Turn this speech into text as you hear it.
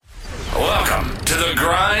the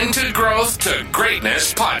Grind to Growth to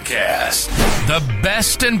Greatness podcast. The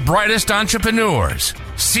best and brightest entrepreneurs,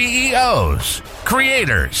 CEOs,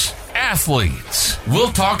 creators, athletes.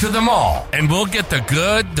 We'll talk to them all, and we'll get the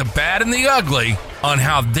good, the bad, and the ugly on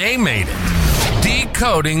how they made it.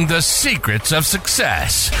 Decoding the secrets of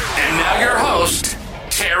success. And now your host,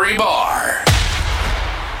 Terry Barr.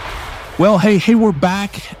 Well, hey, we're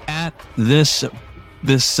back at this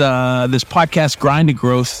podcast, Grind to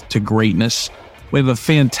Growth to Greatness. We have a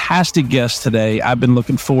fantastic guest today. I've been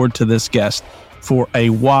looking forward to this guest for a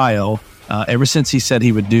while, ever since he said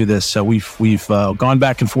he would do this. So we've gone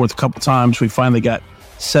back and forth a couple times. We finally got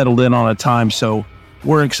settled in on a time. So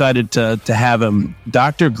we're excited to have him.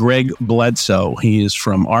 Dr. Greg Bledsoe. He is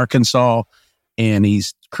from Arkansas, and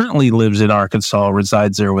he's currently lives in Arkansas,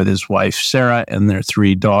 resides there with his wife, Sara, and their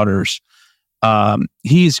 3 daughters.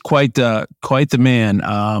 He's quite the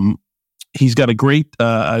man. He's got a great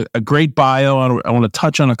bio. I want to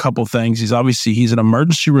touch on a couple things. He's an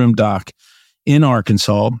emergency room doc in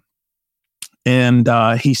Arkansas, and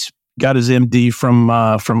he's got his MD from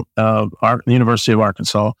the University of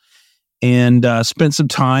Arkansas, and spent some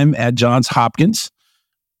time at Johns Hopkins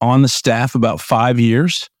on the staff about 5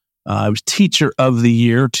 years. I was Teacher of the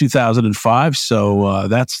Year 2005, so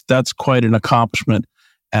that's quite an accomplishment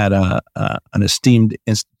at an esteemed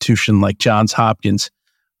institution like Johns Hopkins.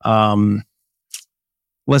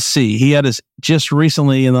 Let's see. He had just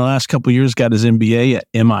recently in the last couple of years got his MBA at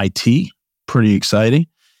MIT. Pretty exciting.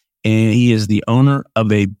 And he is the owner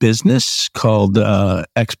of a business called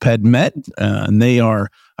XpedMed. And they are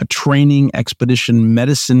a training expedition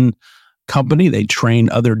medicine company. They train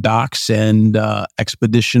other docs and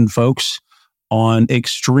expedition folks on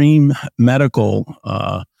extreme medical,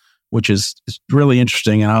 which is really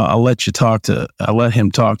interesting. And I'll let him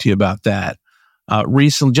talk to you about that.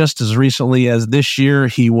 Just as recently as this year,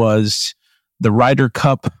 he was the Ryder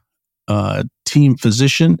Cup team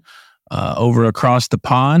physician over across the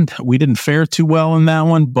pond. We didn't fare too well in that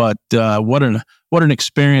one, but what an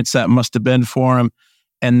experience that must have been for him.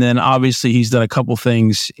 And then obviously he's done a couple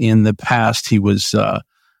things in the past. He was a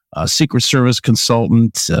Secret Service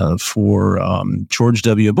consultant for George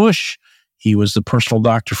W. Bush. He was the personal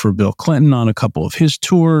doctor for Bill Clinton on a couple of his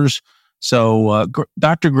tours. So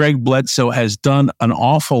Dr. Greg Bledsoe has done an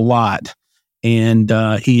awful lot, and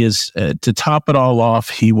he is, to top it all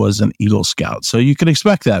off, he was an Eagle Scout. So you can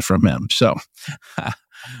expect that from him. So,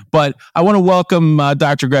 but I want to welcome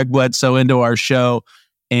Dr. Greg Bledsoe into our show,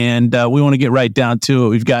 and we want to get right down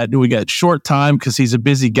to it. We got short time because he's a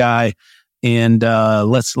busy guy, and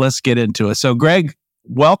let's get into it. So Greg,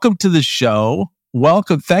 welcome to the show.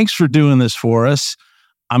 Welcome. Thanks for doing this for us.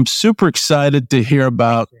 I'm super excited to hear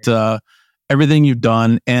about everything you've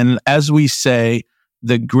done. And as we say,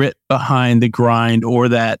 the grit behind the grind, or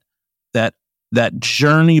that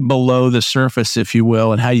journey below the surface, if you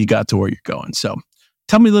will, and how you got to where you're going. So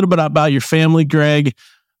tell me a little bit about your family, Greg,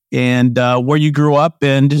 and where you grew up,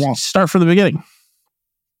 and just start from the beginning.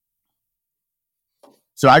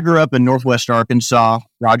 So I grew up in Northwest Arkansas,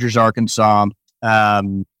 Rogers, Arkansas.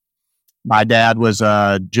 My dad was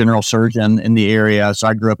a general surgeon in the area, so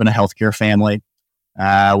I grew up in a healthcare family.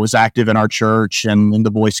 Was active in our church and in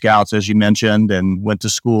the Boy Scouts, as you mentioned, and went to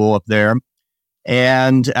school up there.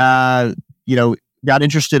 And, got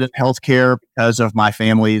interested in healthcare because of my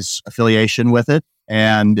family's affiliation with it,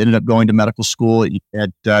 and ended up going to medical school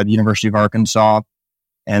at the University of Arkansas.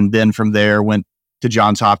 And then from there went to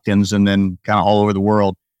Johns Hopkins, and then kind of all over the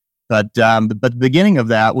world. But the beginning of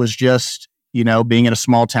that was just, being in a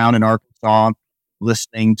small town in Arkansas,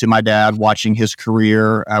 listening to my dad, watching his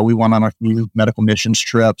career. We went on a few medical missions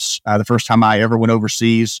trips. The first time I ever went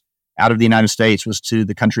overseas out of the United States was to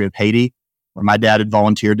the country of Haiti, where my dad had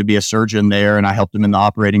volunteered to be a surgeon there, and I helped him in the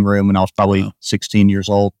operating room when I was probably 16 years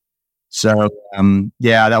old. So,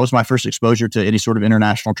 that was my first exposure to any sort of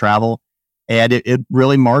international travel, and it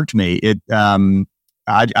really marked me.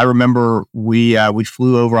 I remember we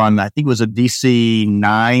flew over on, I think it was a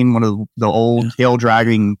DC-9, one of the old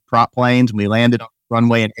tail-dragging prop planes, and we landed on the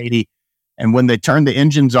runway in Haiti. And when they turned the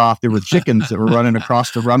engines off, there were chickens that were running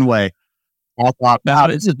across the runway. I thought, wow,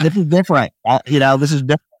 this is different. This is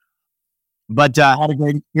different. But I had a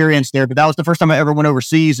great experience there. But that was the first time I ever went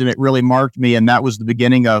overseas, and it really marked me. And that was the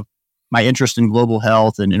beginning of my interest in global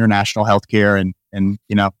health and international healthcare, and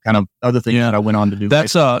kind of other things that I went on to do.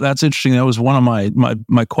 That's interesting. That was one of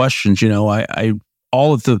my questions. I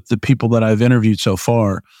all of the people that I've interviewed so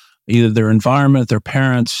far, either their environment, their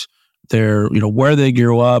parents, their where they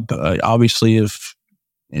grew up. Obviously, if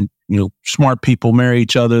smart people marry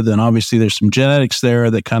each other, then obviously there's some genetics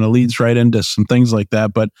there that kind of leads right into some things like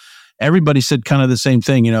that. But everybody said kind of the same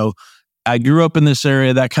thing. I grew up in this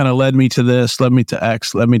area. That kind of led me to this, led me to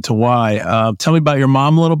X, led me to Y. Tell me about your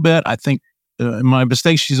mom a little bit. I think, my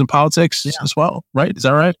mistake, she's in politics as well, right? Is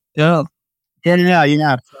that right? Yeah.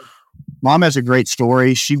 Yeah. Mom has a great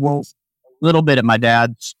story. She worked a little bit at my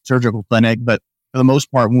dad's surgical clinic, but for the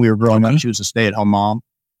most part, when we were growing up, she was a stay-at-home mom.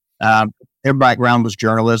 Her background was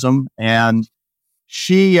journalism, and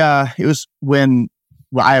it was when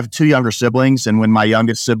I have two younger siblings, and when my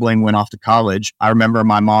youngest sibling went off to college, I remember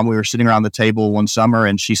my mom, we were sitting around the table one summer,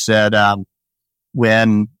 and she said,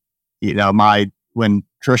 when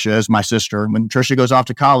Trisha is my sister, when Trisha goes off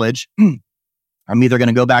to college, I'm either going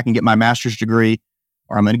to go back and get my master's degree,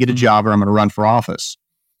 or I'm going to get a job, or I'm going to run for office.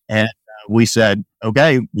 And we said,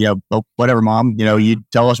 okay, whatever, Mom, you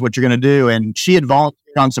tell us what you're going to do. And she had volunteered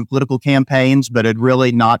on some political campaigns, but had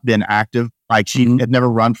really not been active. Like she had never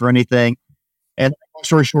run for anything. And long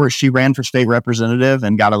story short, she ran for state representative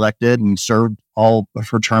and got elected and served all of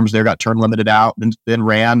her terms there, got term limited out, and then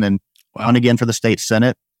ran and won again for the state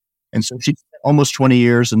Senate. And so she spent almost 20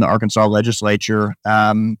 years in the Arkansas legislature.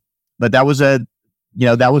 But that was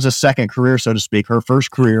a second career, so to speak. Her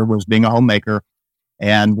first career was being a homemaker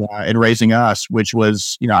and raising us, which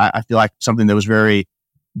was, I feel like something that was very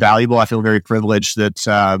valuable. I feel very privileged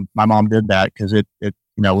that my mom did that, because it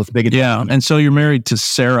was a big. Yeah, and so you're married to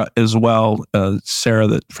Sara as well. Sara,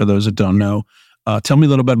 that for those that don't know, tell me a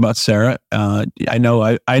little bit about Sara. I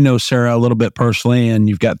know Sara a little bit personally, and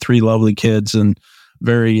you've got 3 lovely kids and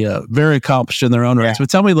very very accomplished in their own rights. But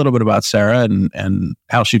tell me a little bit about Sara and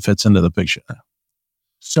how she fits into the picture.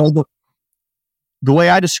 So the way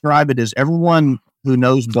I describe it is, everyone who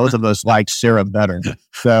knows both of us likes Sara better.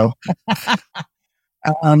 So,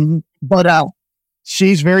 but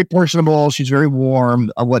she's very personable. She's very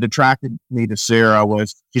warm. What attracted me to Sara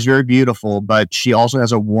was she's very beautiful, but she also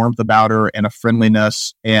has a warmth about her and a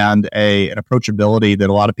friendliness and an approachability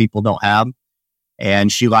that a lot of people don't have.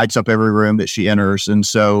 And she lights up every room that she enters. And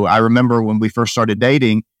so I remember when we first started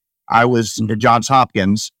dating, I was at Johns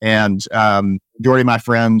Hopkins, and majority of my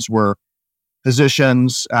friends were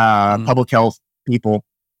physicians, public health people.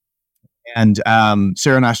 And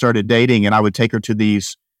Sara and I started dating, and I would take her to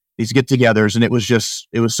these get-togethers, and it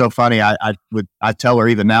was so funny. I tell her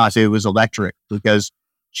even now, I say it was electric, because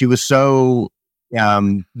she was so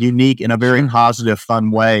unique in a very positive,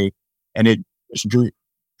 fun way, and it just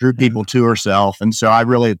drew people to herself. And so I've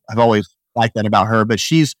always liked that about her. But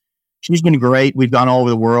she's been great. We've gone all over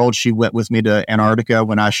the world. She went with me to Antarctica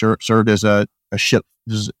when I served as a ship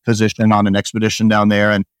physician on an expedition down there,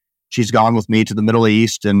 and she's gone with me to the Middle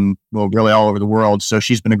East and really all over the world. So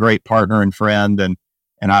she's been a great partner and friend, and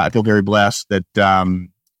I feel very blessed that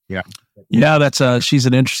she's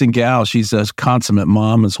an interesting gal. She's a consummate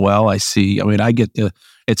mom as well. It's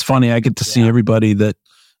funny, I get to see everybody that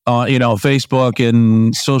Facebook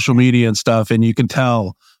and social media and stuff, and you can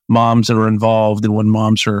tell moms that are involved, and when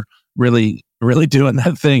moms are really really doing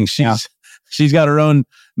that thing. She's got her own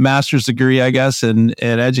master's degree, I guess, in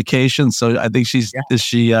education. So I think is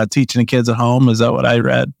she teaching the kids at home? Is that what I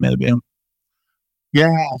read? Maybe.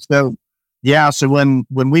 So when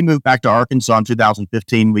we moved back to Arkansas in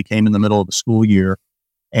 2015, we came in the middle of the school year,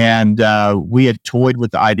 and we had toyed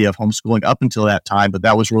with the idea of homeschooling up until that time, but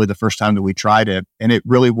that was really the first time that we tried it, and it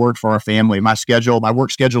really worked for our family. My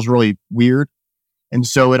work schedule is really weird, and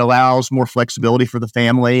so it allows more flexibility for the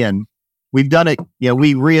family. And we've done it.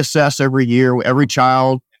 We reassess every year. Every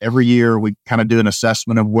year we kind of do an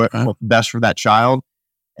assessment of what's best for that child.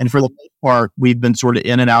 And for the most part, we've been sort of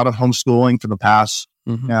in and out of homeschooling for the past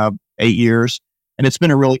 8 years. And it's been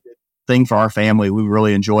a really good thing for our family. We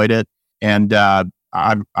really enjoyed it. And I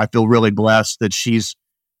feel really blessed that she's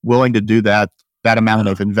willing to do that amount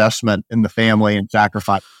of investment in the family and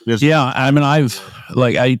sacrifice. Yeah. I mean, I've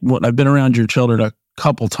been around your children a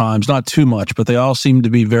couple times, not too much, but they all seem to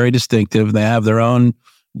be very distinctive. They have their own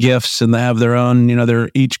gifts, and they have their own, they're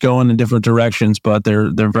each going in different directions, but they're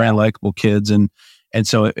very likable kids. And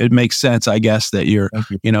so it makes sense, I guess, that you're,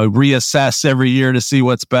 reassess every year to see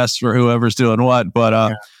what's best for whoever's doing what.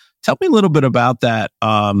 But tell me a little bit about that.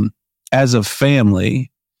 As a family,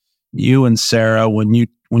 you and Sara, when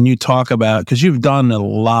you talk about, because you've done a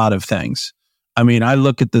lot of things. I mean, I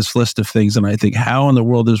look at this list of things and I think, how in the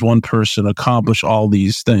world does one person accomplish all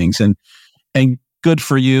these things? And good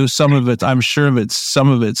for you. Some of it, I'm sure of it, some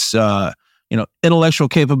of it's, intellectual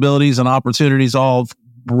capabilities and opportunities all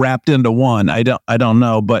wrapped into one. I don't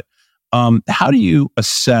know, but how do you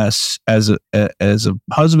assess as a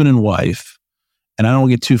husband and wife? And I don't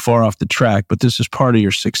get too far off the track, but this is part of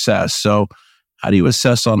your success. So how do you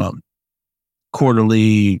assess on a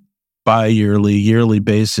quarterly, bi-yearly, yearly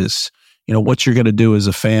basis, what you're going to do as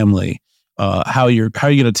a family how you're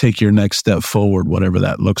going to take your next step forward, whatever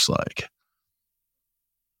that looks like?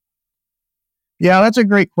 Yeah, that's a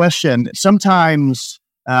great question. Sometimes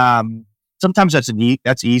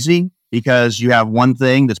that's easy because you have one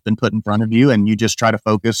thing that's been put in front of you and you just try to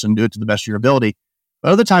focus and do it to the best of your ability.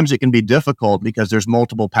 But other times it can be difficult because there's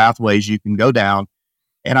multiple pathways you can go down.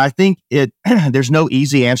 And I think there's no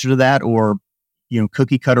easy answer to that or,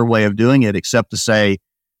 cookie cutter way of doing it, except to say,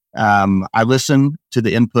 I listen to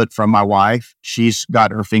the input from my wife. She's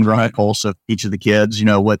got her finger on the pulse of each of the kids,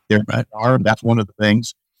 what their needs are. That's one of the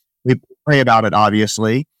things. We pray about it,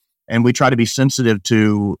 obviously, and we try to be sensitive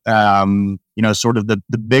to, sort of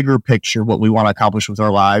the bigger picture, what we want to accomplish with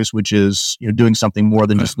our lives, which is, doing something more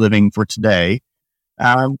than just living for today.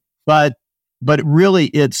 But really,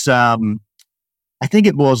 it's, I think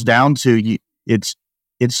it boils down to it's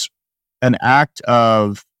an act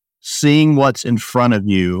of seeing what's in front of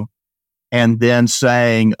you, and then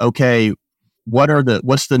saying, okay,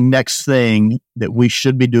 what's the next thing that we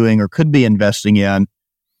should be doing or could be investing in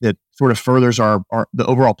that sort of furthers the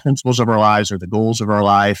overall principles of our lives or the goals of our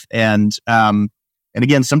life. And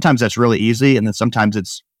again, sometimes that's really easy, and then sometimes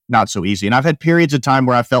it's not so easy. And I've had periods of time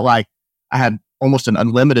where I felt like I had almost an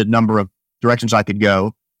unlimited number of directions I could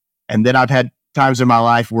go. And then I've had times in my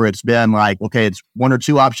life where it's been like, okay, it's one or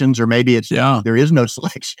two options, or maybe it's, there is no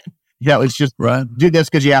selection. It's just do this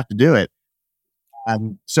because you have to do it.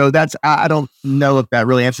 So I don't know if that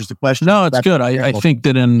really answers the question. No, it's good. I think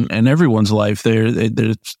that in everyone's life, there's,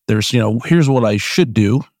 here's what I should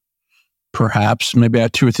do. Perhaps maybe I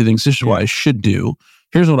have two or three things. This is what I should do.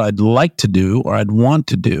 Here's what I'd like to do or I'd want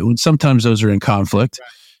to do. And sometimes those are in conflict. Right.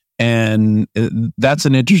 And that's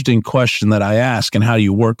an interesting question that I ask, and how do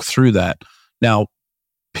you work through that? Now,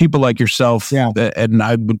 people like yourself, and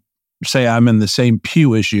I would say I'm in the same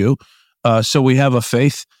pew as you. So we have a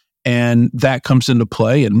faith, and that comes into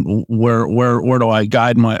play. And where do I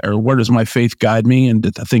guide where does my faith guide me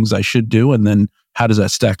into the things I should do? And then how does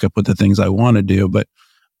that stack up with the things I want to do? But,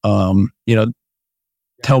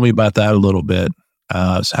 tell me about that a little bit.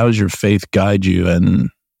 So how does your faith guide you in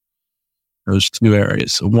those two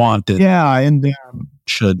areas? Want and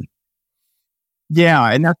should. Yeah.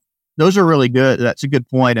 And those are really good. That's a good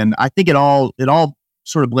point. And I think it all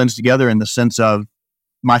sort of blends together in the sense of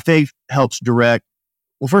my faith helps direct.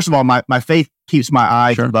 Well, first of all, my faith keeps my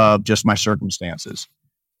eyes above just my circumstances.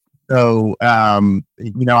 So,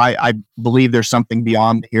 I believe there's something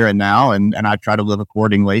beyond the here and now, and I try to live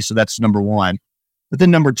accordingly. So that's number one. But then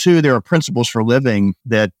number two, there are principles for living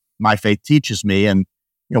that my faith teaches me. And,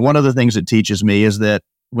 one of the things it teaches me is that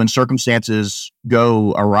when circumstances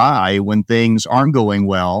go awry, when things aren't going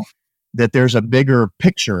well, that there's a bigger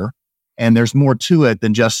picture and there's more to it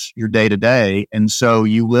than just your day to day. And so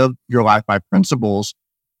you live your life by principles,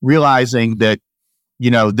 realizing that,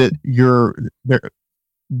 that you're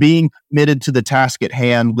being committed to the task at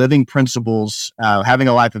hand, living principles, having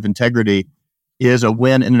a life of integrity is a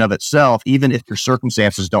win in and of itself, even if your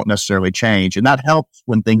circumstances don't necessarily change. And that helps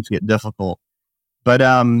when things get difficult. But,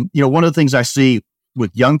 one of the things I see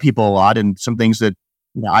with young people a lot, and some things that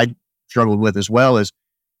I struggled with as well, is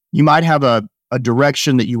you might have a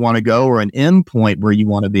direction that you want to go or an end point where you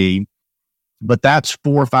want to be, but that's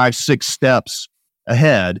 4, 5, 6 steps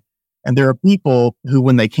ahead. And there are people who,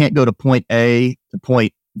 when they can't go to point A to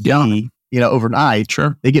point B, overnight,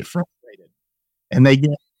 they get frustrated and they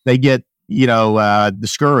get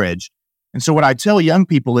discouraged. And so what I tell young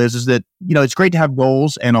people is that, it's great to have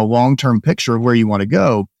goals and a long-term picture of where you want to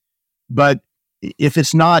go. But if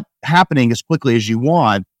it's not happening as quickly as you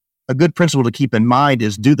want, a good principle to keep in mind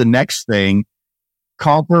is do the next thing,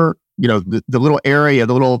 conquer, the little area,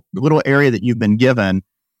 the little area that you've been given,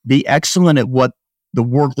 be excellent at what the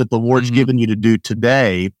work that the Lord's given you to do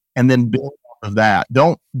today, and then build off of that.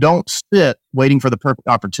 Don't sit waiting for the perfect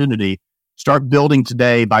opportunity. Start building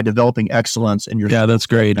today by developing excellence in your. Yeah, that's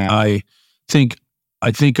great.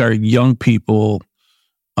 I think our young people,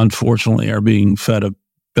 unfortunately, are being fed a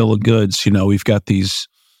bill of goods. We've got these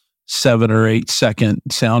 7 or 8 second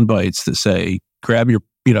sound bites that say, grab your,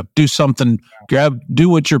 do something, do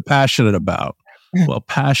what you're passionate about. Well,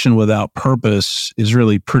 passion without purpose is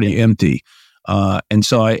really pretty empty. And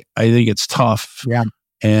so I think it's tough. Yeah.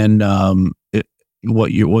 And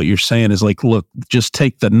what you're saying is like, look, just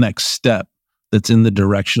take the next step that's in the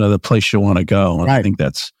direction of the place you want to go. And I think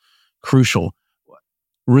that's crucial.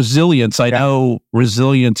 Resilience. I know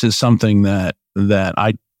resilience is something that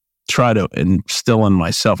I try to instill in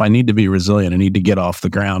myself. I need to be resilient. I need to get off the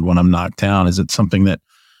ground when I'm knocked down. Is it something that,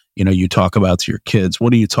 you talk about to your kids?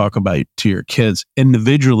 What do you talk about to your kids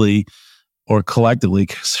individually or collectively?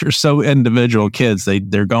 Because they're so individual kids.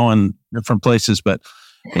 They're going different places, but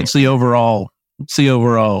What's the overall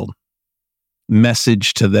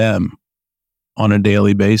message to them on a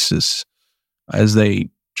daily basis as they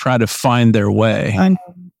try to find their way?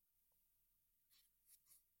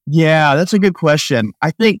 Yeah, that's a good question.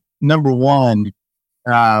 I think number one,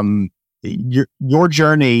 your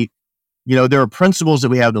journey, there are principles that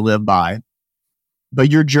we have to live by,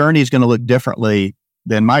 but your journey is going to look differently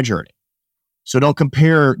than my journey. So don't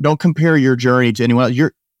compare your journey to anyone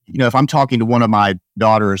else. If I'm talking to one of my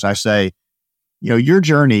daughters, I say, your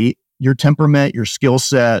journey, your temperament, your skill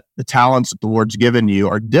set, the talents that the Lord's given you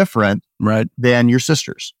are different than your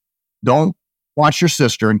sisters. Don't watch your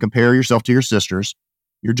sister and compare yourself to your sisters.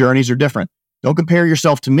 Your journeys are different. Don't compare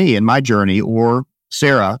yourself to me and my journey, or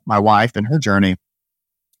Sara, my wife, and her journey.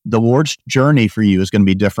 The Lord's journey for you is going to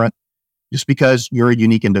be different just because you're a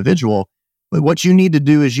unique individual. But what you need to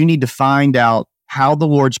do is you need to find out how the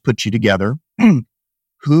Lord's put you together,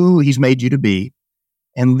 who He's made you to be,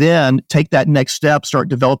 and then take that next step, start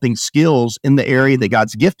developing skills in the area that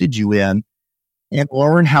God's gifted you in, and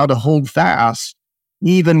learn how to hold fast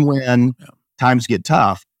even when times get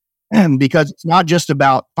tough. Because it's not just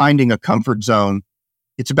about finding a comfort zone.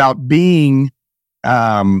 It's about being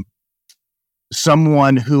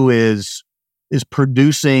someone who is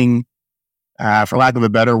producing, for lack of a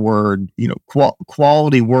better word,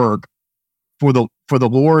 quality work for the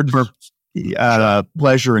Lord's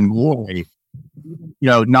pleasure and glory.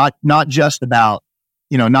 Not just about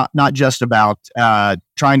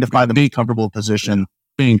trying to find the most comfortable position.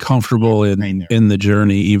 Being comfortable in the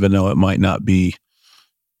journey, even though it might not be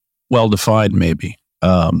well-defined, maybe.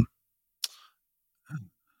 That's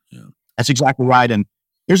exactly right. And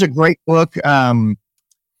there's a great book,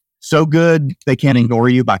 So Good They Can't Ignore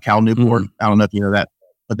You by Cal Newport. I don't know if you know that,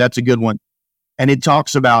 but that's a good one. And it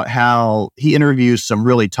talks about how he interviews some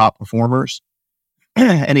really top performers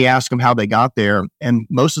and he asks them how they got there. And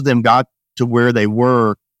most of them got to where they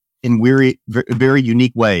were in very, very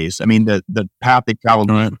unique ways. I mean, the path they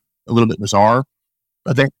traveled a little bit bizarre,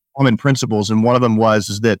 but they're common principles. And one of them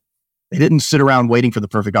is that they didn't sit around waiting for the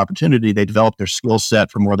perfect opportunity. They developed their skill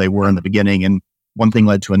set from where they were in the beginning, and one thing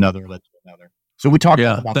led to another. So we talked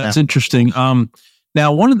about that. That's interesting.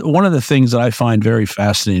 Now, one of the things that I find very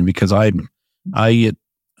fascinating, because I get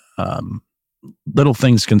little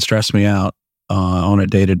things can stress me out on a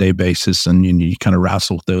day-to-day basis, and you kind of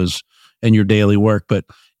wrestle with those in your daily work. But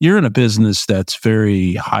you're in a business that's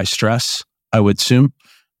very high stress, I would assume.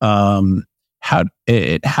 How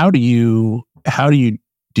do you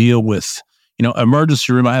deal with,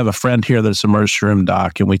 emergency room? I have a friend here that's emergency room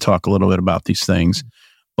doc, and we talk a little bit about these things.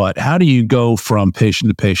 But how do you go from patient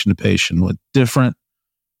to patient to patient with different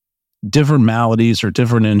maladies or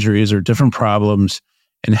different injuries or different problems?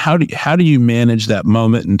 And how do you manage that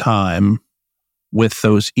moment in time with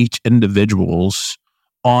those each individuals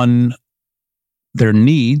on their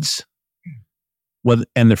needs,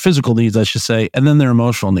 and their physical needs, I should say, and then their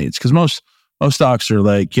emotional needs? Because most docs are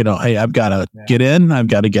like, hey, I've got to get in, I've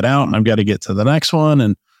got to get out, and I've got to get to the next one.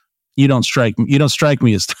 And you don't strike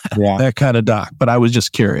me as that kind of doc. But I was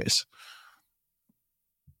just curious.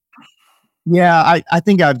 Yeah, I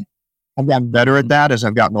think I've gotten better at that as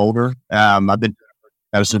I've gotten older. I've been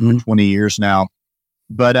medicine for 20 years now,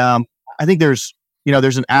 but I think there's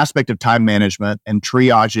an aspect of time management and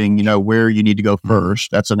triaging, where you need to go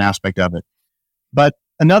first. That's an aspect of it. But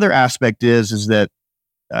another aspect is that,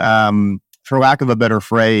 for lack of a better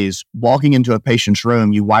phrase, walking into a patient's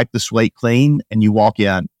room, you wipe the slate clean and you walk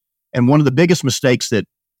in. And one of the biggest mistakes that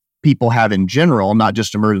people have in general, not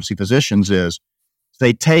just emergency physicians, is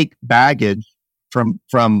they take baggage from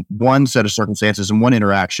one set of circumstances and one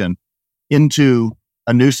interaction into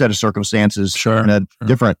a new set of circumstances and a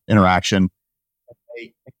different interaction.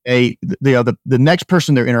 The next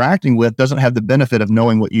person they're interacting with doesn't have the benefit of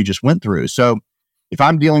knowing what you just went through. So if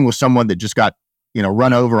I'm dealing with someone that just got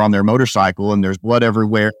run over on their motorcycle and there's blood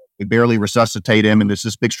everywhere, we barely resuscitate him, and there's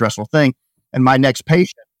this big stressful thing, and my next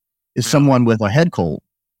patient is someone with a head cold,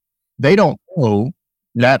 they don't know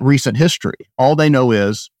that recent history. All they know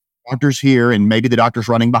is doctor's here, and maybe the doctor's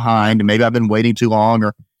running behind, and maybe I've been waiting too long,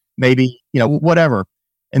 or maybe, whatever.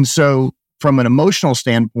 And so from an emotional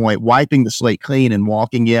standpoint, wiping the slate clean and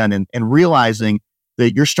walking in and realizing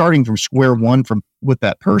that you're starting from square one with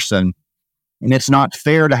that person, and it's not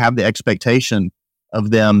fair to have the expectation of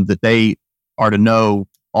them that they are to know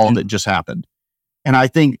all that just happened. And I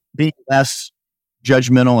think being less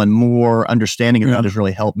judgmental and more understanding of that has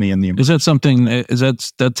really helped me in the. Is that something? Does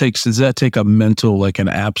that take a mental, like an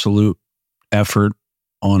absolute effort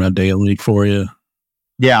on a daily for you?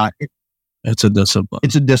 Yeah, it's a discipline.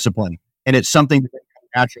 It's a discipline, and it's something that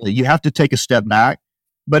naturally you have to take a step back.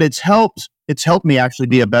 But it's helped it's helped me actually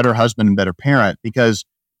be a better husband and better parent, because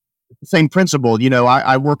the same principle,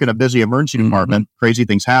 I work in a busy emergency department, crazy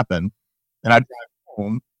things happen, and I drive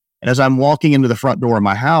home, and as I'm walking into the front door of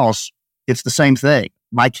my house, it's the same thing.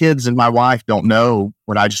 My kids and my wife don't know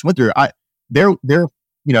what I just went through. They're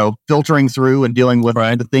filtering through and dealing with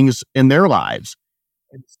the things in their lives.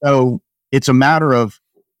 And so it's a matter of,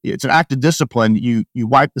 it's an act of discipline. You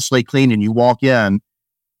wipe the slate clean and you walk in,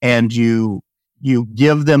 and you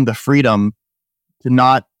give them the freedom to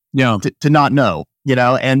not to not know,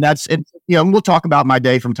 and that's it. We'll talk about my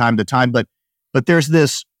day from time to time, but there's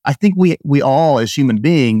this, I think we all as human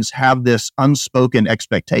beings have this unspoken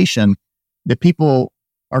expectation that people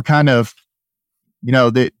are kind of,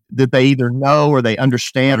 that they either know or they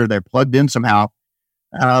understand or they're plugged in somehow.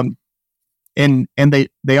 And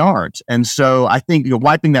they aren't. And so I think,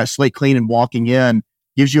 wiping that slate clean and walking in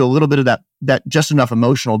gives you a little bit of that just enough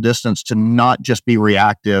emotional distance to not just be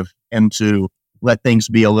reactive and to let things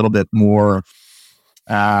be a little bit more,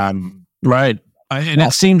 right. And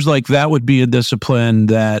it seems like that would be a discipline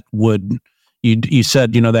that would, you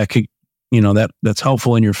said, that could, that's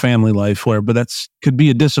helpful in your family life, but could be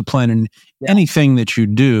a discipline in anything that you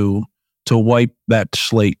do to wipe that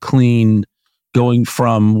slate clean, going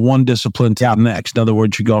from one discipline to the next. In other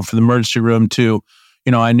words, you go from the emergency room to,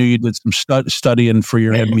 I knew you did some studying for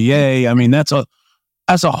your MBA. I mean, that's a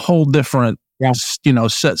whole different,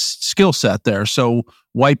 skill set there. So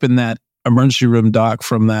wiping that emergency room doc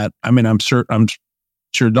from that, I mean, I'm sure,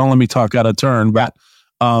 don't let me talk out of turn, but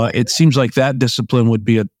it seems like that discipline would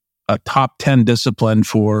be a top 10 discipline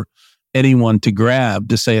for anyone to grab,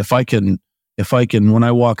 to say, if I can, when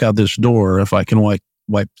I walk out this door, if I can wipe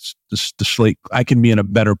the slate, I can be in a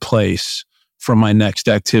better place for my next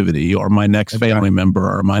activity or my next family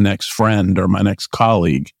member or my next friend or my next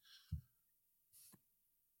colleague.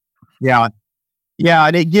 Yeah. Yeah.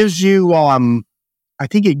 And it gives you, I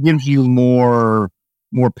think it gives you more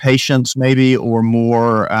patience maybe, or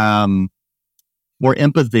more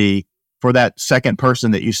empathy for that second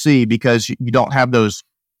person that you see, because you don't have those,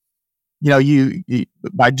 you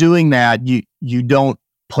by doing that, you don't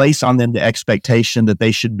place on them the expectation that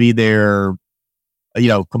they should be there,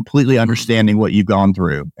 completely understanding what you've gone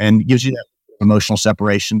through, and gives you that emotional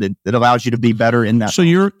separation that allows you to be better in that. So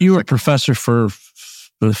you were a professor for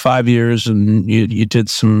 5 years, and you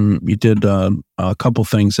did a couple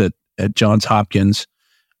things at Johns Hopkins.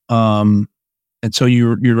 And so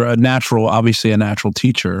you're obviously a natural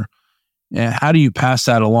teacher. And how do you pass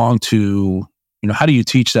that along to, how do you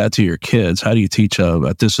teach that to your kids? How do you teach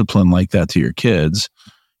a discipline like that to your kids?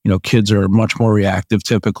 Kids are much more reactive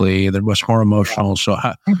typically. They're much more emotional. So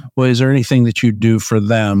is there anything that you do for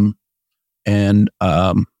them? And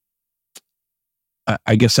I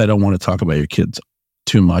guess I don't want to talk about your kids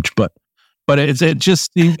too much, but it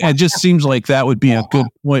just seems like that would be a good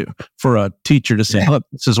way for a teacher to say, look,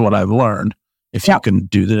 this is what I've learned. If you can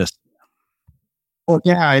do this. Well,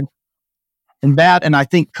 yeah. And I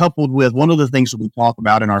think coupled with one of the things that we talk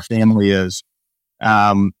about in our family is,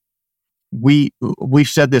 we've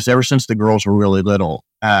said this ever since the girls were really little.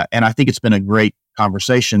 And I think it's been a great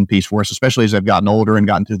conversation piece for us, especially as they've gotten older and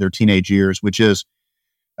gotten through their teenage years, which is,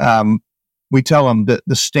 we tell them that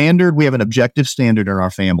the standard, we have an objective standard in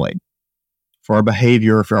our family for our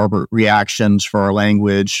behavior, for our reactions, for our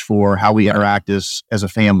language, for how we interact as a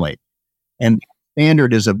family. And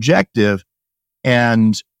standard is objective,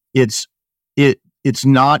 and it's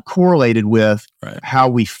not correlated with how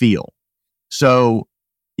we feel. So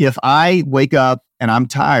if I wake up and I'm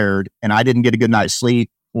tired and I didn't get a good night's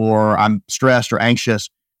sleep, or I'm stressed or anxious,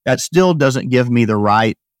 that still doesn't give me the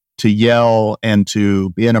right to yell and to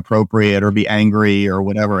be inappropriate or be angry or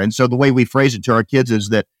whatever. And so the way we phrase it to our kids is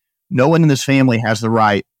that no one in this family has the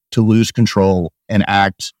right to lose control and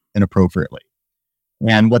act inappropriately.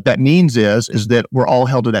 And what that means is that we're all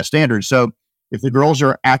held to that standard. So if the girls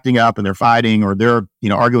are acting up and they're fighting or they're,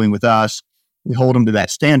 arguing with us, we hold them to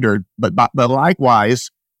that standard. But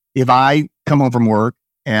likewise, if I come home from work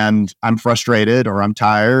and I'm frustrated or I'm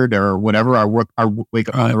tired or whatever, I wake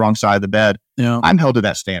up on the wrong side of the bed, I'm held to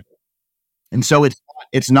that standard. And so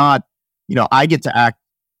it's not, I get to act,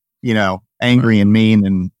 angry and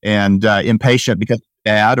mean and impatient because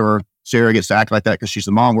Dad, or Sara gets to act like that because she's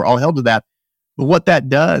the mom. We're all held to that. But what that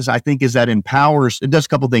does, I think, is that it does a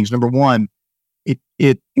couple of things. Number one,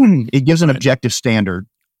 it gives an objective standard,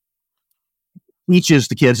 teaches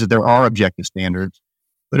the kids that there are objective standards,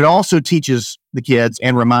 but it also teaches the kids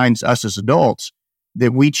and reminds us as adults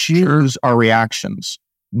that we choose our reactions.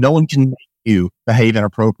 No one can make you behave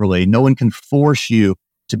inappropriately. No one can force you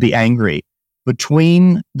to be angry.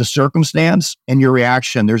 between the circumstance and your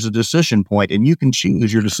reaction, there's a decision point, and you can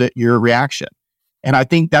choose your reaction. And I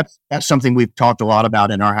think that's something we've talked a lot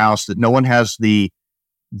about in our house, that no one has the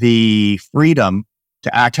freedom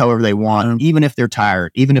to act however they want, even if they're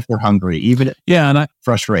tired, even if they're hungry, even if they're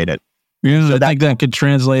frustrated. Yeah, so I think that could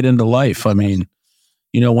translate into life. I mean,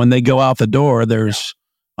 when they go out the door,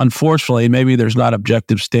 unfortunately, maybe there's not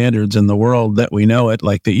objective standards in the world that we know it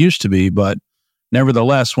like they used to be, but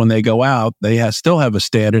nevertheless, when they go out, they still have a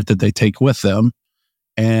standard that they take with them,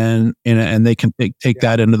 and they can take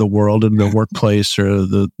that into the world, into the workplace, or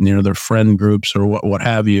their friend groups, or what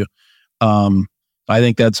have you. I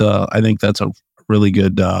think that's a really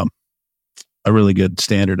good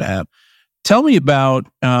standard to have. Tell me about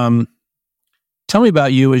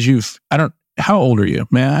you how old are you?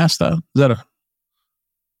 May I ask that? Is that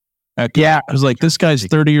I was like, this guy's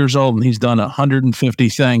 30 years old and he's done 150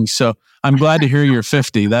 things. So I'm glad to hear you're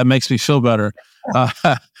 50. That makes me feel better.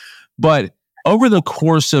 But over the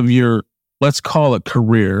course of your, let's call it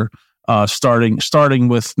career, starting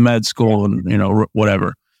with med school and,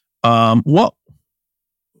 whatever, who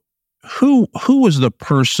was the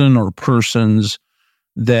person or persons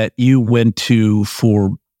that you went to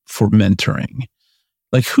for mentoring?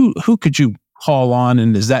 Like who could you call on,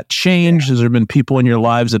 and has that changed? Has there been people in your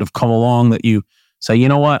lives that have come along that you say, you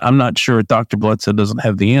know what, I'm not sure Dr. Bledsoe doesn't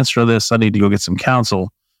have the answer to this. I need to go get some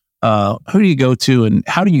counsel. Who do you go to, and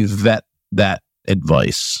how do you vet that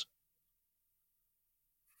advice?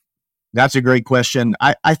 That's a great question.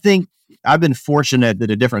 I think I've been fortunate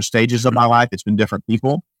that at different stages of my life, it's been different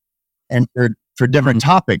people. And for different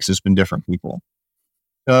topics, it's been different people.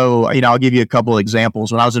 So, I'll give you a couple of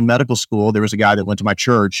examples. When I was in medical school, there was a guy that went to my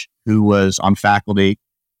church who was on faculty,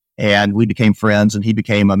 and we became friends, and he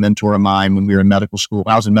became a mentor of mine when we were in medical school.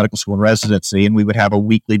 I was in medical school in residency, and we would have a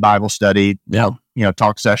weekly Bible study,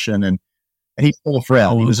 talk session, and he's still a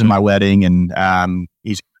friend. He was in my wedding, and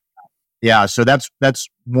so that's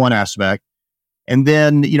one aspect. And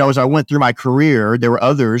then, as I went through my career, there were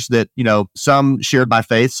others that, some shared my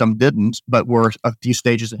faith, some didn't, but were a few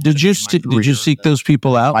stages ahead. Did you seek those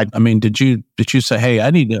people out? I mean, did you say, hey, I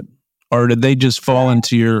need to, or did they just fall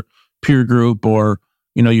into your peer group or,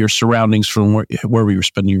 your surroundings from where we were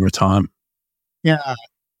spending your time? Yeah.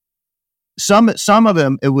 Some of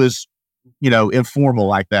them, it was, informal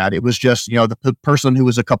like that. It was just, the person who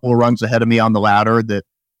was a couple of rungs ahead of me on the ladder that,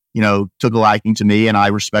 took a liking to me, and I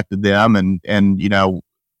respected them. And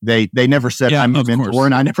they never said I'm a mentor, course.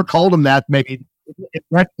 And I never called them that. Maybe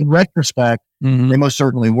in retrospect, they most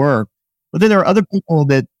certainly were. But then there are other people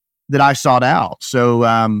that I sought out. So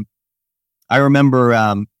I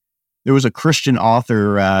remember there was a Christian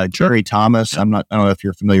author, Jerry Thomas. I don't know if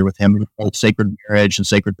you're familiar with him. He wrote Sacred Marriage and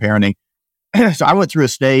Sacred Parenting. So I went through a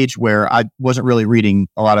stage where I wasn't really reading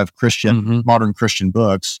a lot of modern Christian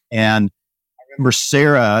books, and I remember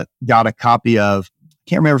Sara got a copy of, I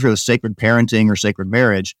can't remember if it was Sacred Parenting or Sacred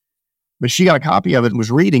Marriage, but she got a copy of it and was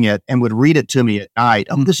reading it and would read it to me at night.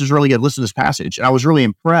 Oh, this is really good. Listen to this passage. And I was really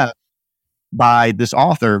impressed by this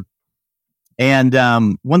author. And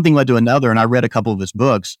one thing led to another, and I read a couple of his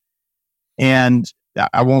books. And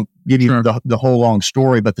I won't give you the whole long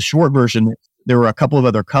story, but the short version, there were a couple of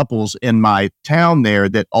other couples in my town there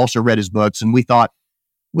that also read his books. And we thought,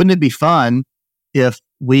 wouldn't it be fun if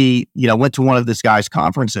we, went to one of this guy's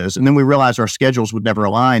conferences? And then we realized our schedules would never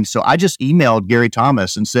align. So I just emailed Gary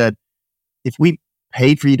Thomas and said, if we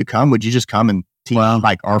paid for you to come, would you just come and teach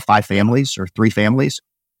like our 5 families or 3 families?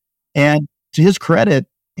 And to his credit,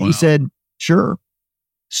 he said, sure.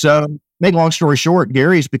 So make a long story short,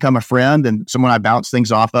 Gary's become a friend and someone I bounce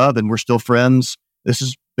things off of, and we're still friends. This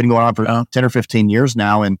has been going on for 10 or 15 years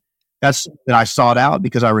now. And that's that I sought out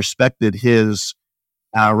because I respected his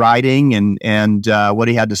writing and what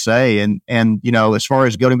he had to say. And as far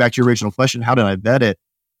as going back to your original question, how did I vet him?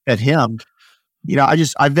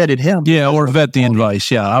 I vetted him. Yeah, or vet the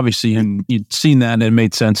advice. Yeah, obviously you'd seen that and it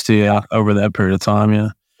made sense to you over that period of time. Yeah.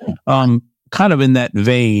 Kind of in that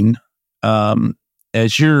vein,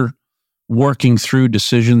 as you're working through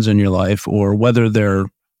decisions in your life, or whether they're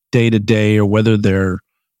day to day or whether they're,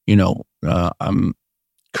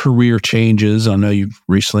 career changes. I know you've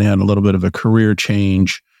recently had a little bit of a career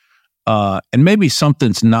change, and maybe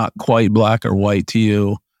something's not quite black or white to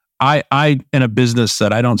you. I in a business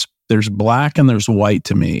that I don't, there's black and there's white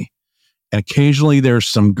to me. And occasionally there's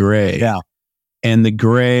some gray. Yeah. And the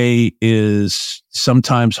gray is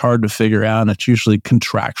sometimes hard to figure out. And it's usually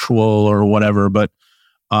contractual or whatever. But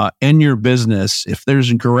in your business, if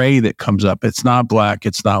there's gray that comes up, it's not black,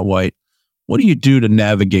 it's not white. What do you do to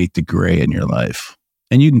navigate the gray in your life?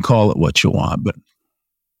 And you can call it what you want, but.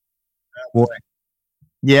 Boy,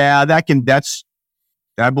 Yeah,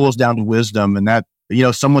 that boils down to wisdom. And that,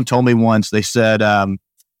 someone told me once, they said, how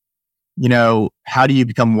do you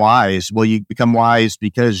become wise? Well, you become wise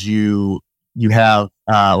because you have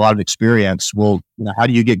a lot of experience. Well, how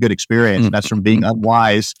do you get good experience? And that's from being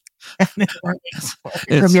unwise. From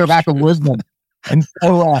your lack of wisdom. And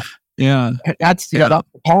so, that's the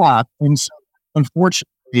path. And so,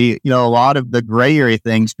 unfortunately, a lot of the gray area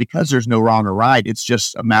things, because there's no wrong or right, it's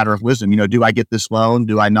just a matter of wisdom. Do I get this loan?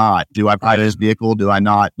 Do I not? Do I buy this vehicle? Do I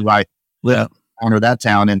not? Do I live town or that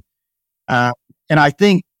town? And I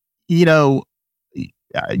think, there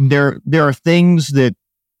are things that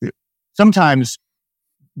sometimes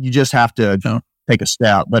you just have to take a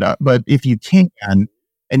step. But if you can,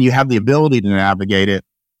 and you have the ability to navigate it,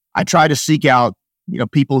 I try to seek out,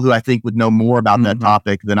 people who I think would know more about that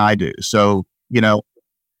topic than I do. So,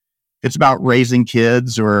 it's about raising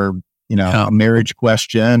kids or, a marriage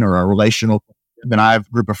question or a relational question. Then I have a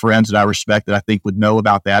group of friends that I respect that I think would know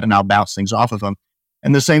about that, and I'll bounce things off of them.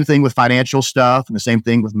 And the same thing with financial stuff and the same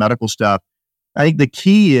thing with medical stuff. I think the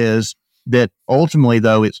key is that ultimately,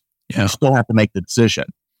 though, you still have to make the decision.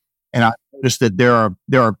 And I noticed that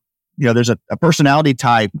there's a personality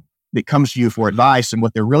type that comes to you for advice, and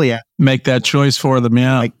what they're really at. Make that choice for them,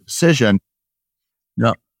 make the decision.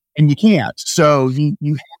 No. And you can't. So you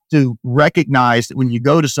have to recognize that when you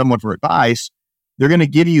go to someone for advice, they're going to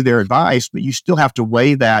give you their advice, but you still have to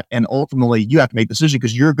weigh that. And ultimately, you have to make the decision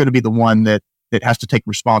because you're going to be the one that has to take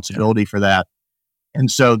responsibility for that.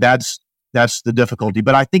 And so that's the difficulty.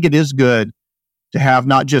 But I think it is good to have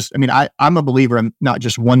not just, I'm a believer in not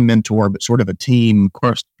just one mentor, but sort of a team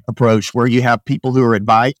approach where you have people who are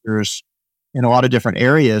advisors in a lot of different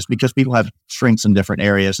areas because people have strengths in different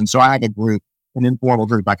areas. And so I had a group, an informal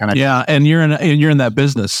group. I kind of and you're in that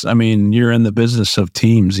business. You're in the business of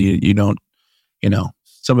teams. You don't,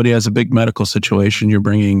 somebody has a big medical situation. You're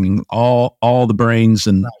bringing all the brains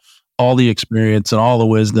and all the experience and all the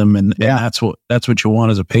wisdom, and that's what you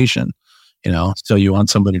want as a patient. So you want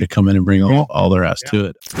somebody to come in and bring all the rest to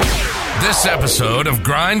it. This episode of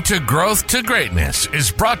Grind to Growth to Greatness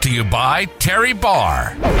is brought to you by Terry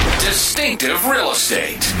Barr, Distinctive Real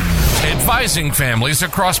Estate, advising families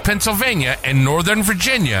across Pennsylvania and Northern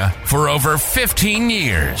Virginia for over 15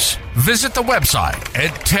 years. Visit the website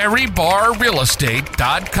at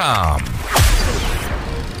terrybarrealestate.com.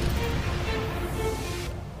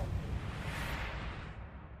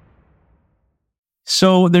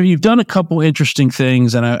 So there, you've done a couple interesting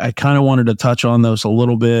things, and I kind of wanted to touch on those a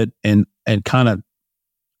little bit and kind of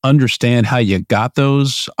understand how you got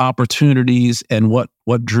those opportunities and what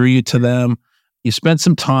drew you to them. You spent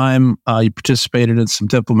some time, you participated in some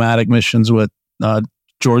diplomatic missions with President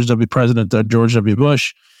George W.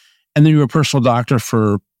 Bush, and then you were a personal doctor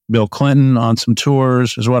for Bill Clinton on some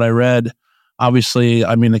tours, is what I read. Obviously,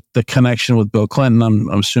 the connection with Bill Clinton, I'm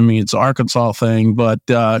assuming it's the Arkansas thing, but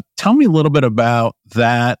tell me a little bit about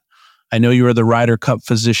that. I know you were the Ryder Cup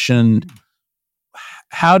physician.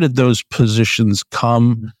 How did those positions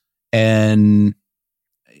come? And,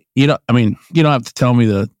 you don't have to tell me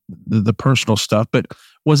the personal stuff, but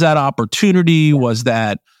was that opportunity? Was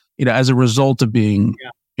that, as a result of being,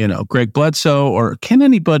 Greg Bledsoe, or can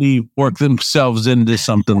anybody work themselves into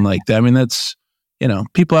something like that? That's,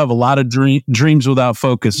 people have a lot of dreams without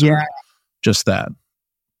focus. Yeah. Just that.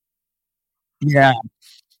 Yeah.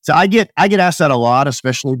 So I get asked that a lot,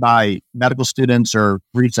 especially by medical students or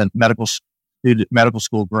recent medical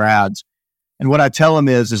school grads. And what I tell them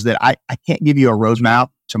is that I can't give you a roadmap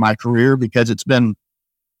to my career because it's been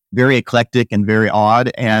very eclectic and very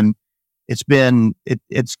odd. And it's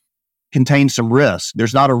contained some risk.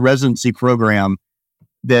 There's not a residency program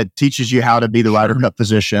that teaches you how to be the Ryder Cup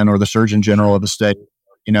physician or the Surgeon General of a state,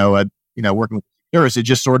 working with service. It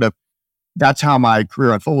just sort of, that's how my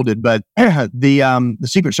career unfolded. But the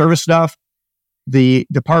Secret Service stuff, the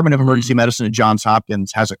Department of Emergency Medicine at Johns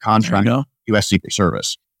Hopkins has a contract with U.S. Secret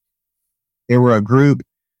Service. There were a group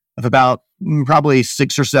of about probably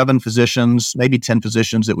 6 or 7 physicians, maybe 10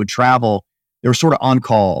 physicians that would travel. They were sort of on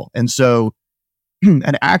call. And so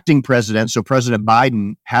an acting president, so President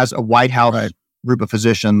Biden, has a White House group of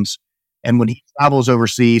physicians. And when he travels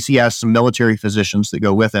overseas, he has some military physicians that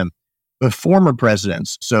go with him. But former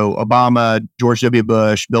presidents, so Obama, George W.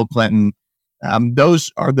 Bush, Bill Clinton, those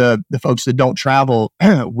are the folks that don't travel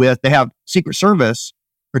with. They have Secret Service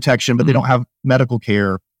protection, but they don't have medical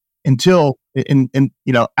care until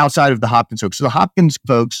outside of the Hopkins folks. So the Hopkins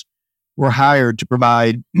folks were hired to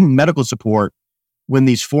provide medical support when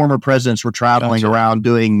these former presidents were traveling around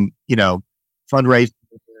doing, fundraising,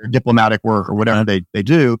 or diplomatic work, or whatever they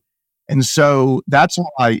do. And so that's how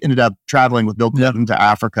I ended up traveling with Bill Clinton to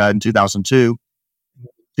Africa in 2002.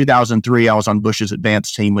 2003, I was on Bush's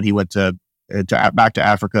advanced team when he went back to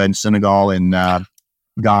Africa and Senegal and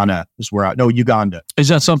Ghana is where Uganda. Is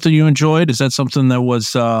that something you enjoyed? Is that something that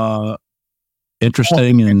was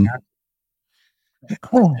interesting?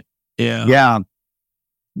 Yeah,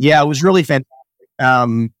 it was really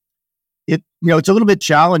fantastic. It's a little bit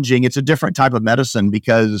challenging. It's a different type of medicine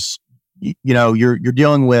because you're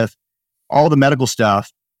dealing with all the medical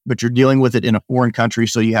stuff, but you're dealing with it in a foreign country.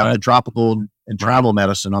 So you have the tropical and travel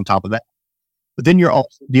medicine on top of that. But then you're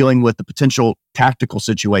also dealing with the potential tactical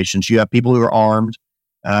situations. You have people who are armed,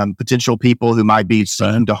 potential people who might be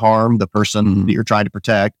seeking to harm the person that you're trying to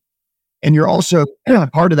protect. And you're also,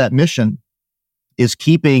 part of that mission is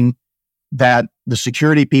keeping the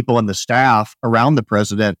security people and the staff around the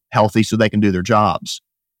president healthy so they can do their jobs.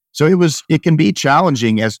 So it can be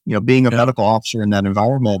challenging as, being a medical officer in that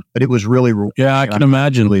environment, but it was really rewarding. Yeah, I can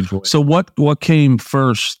imagine. So what came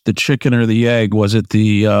first, the chicken or the egg? Was it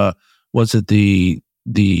the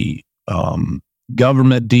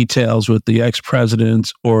government details with the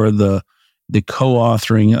ex-presidents or the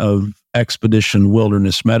co-authoring of Expedition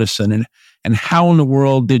Wilderness Medicine? And how in the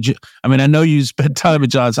world did you, I know you spent time at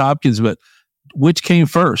Johns Hopkins, but which came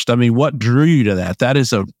first? What drew you to that?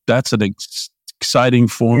 That's an exciting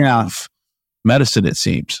form of medicine, it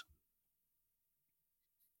seems.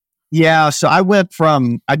 Yeah. So I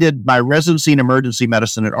did my residency in emergency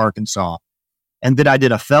medicine at Arkansas. And then I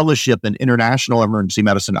did a fellowship in international emergency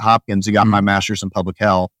medicine at Hopkins and got my master's in public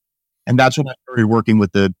health. And that's when I started working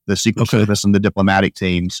with the Secret Service and the diplomatic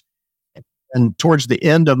teams. And towards the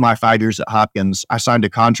end of my 5 years at Hopkins, I signed a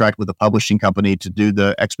contract with a publishing company to do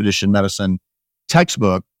the Expedition Medicine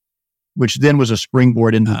textbook, which then was a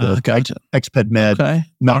springboard into the Exped Med. Okay.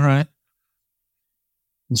 All right.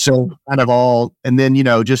 And so and then,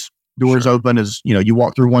 just doors open as, you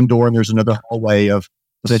walk through one door and there's another hallway of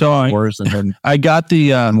doors. And then I got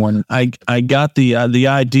the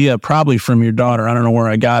idea probably from your daughter. I don't know where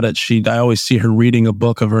I got it. I always see her reading a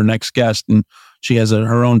book of her next guest, and she has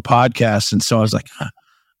her own podcast. And so I was like,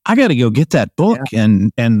 I got to go get that book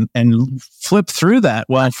and flip through that.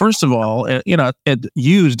 Well, first of all, it's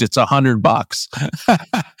 $100.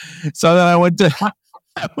 So then I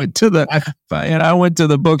went to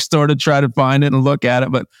the bookstore to try to find it and look at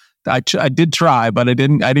it. But I did try, but I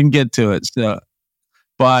didn't get to it. So,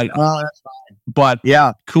 but that's fine. But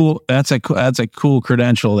yeah, cool. That's a cool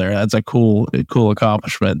credential there. That's a cool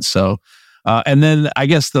accomplishment. So, and then I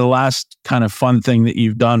guess the last kind of fun thing that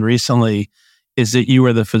you've done recently is that you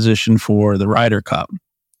were the physician for the Ryder Cup.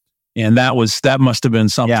 And that must have been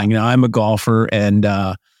something. I'm a golfer and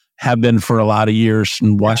have been for a lot of years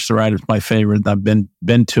and watched the Ryder. It's my favorite. I've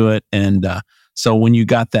been to it. And so when you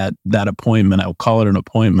got that appointment, I'll call it an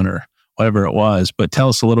appointment or whatever it was, but tell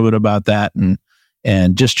us a little bit about that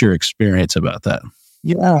and just your experience about that.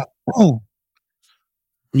 Yeah. Oh.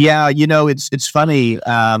 Yeah. It's funny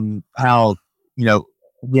how,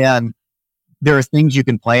 again, there are things you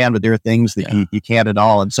can plan, but there are things that you can't at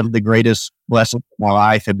all. And some of the greatest lessons of my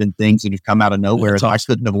life have been things that have come out of nowhere that I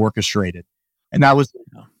couldn't have orchestrated. And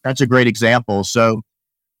that's a great example. So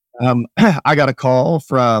I got a call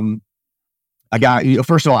from a guy.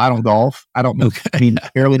 First of all, I don't golf. I don't know.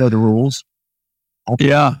 Barely know the rules.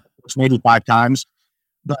 Maybe 5 times.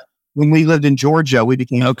 But when we lived in Georgia, we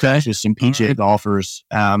became just some PGA golfers.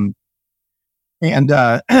 And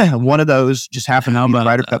one of those just happened to be the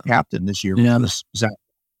Ryder Cup captain this year. Yeah. Zach.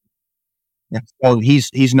 Yeah. So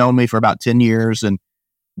he's known me for about 10 years and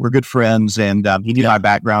we're good friends. And he knew my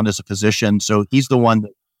background as a physician. So he's the one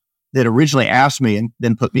that originally asked me and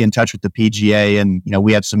then put me in touch with the PGA. And,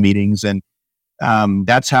 we had some meetings and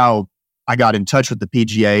that's how I got in touch with the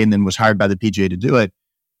PGA and then was hired by the PGA to do it.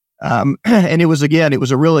 And it was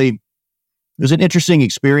an interesting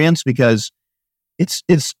experience because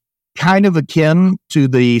it's kind of akin to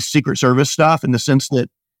the Secret Service stuff in the sense that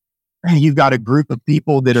you've got a group of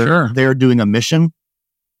people that are there doing a mission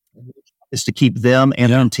is to keep them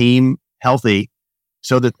and their team healthy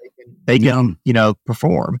so that they can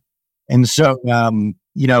perform. And so,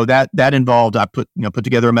 that involved, I put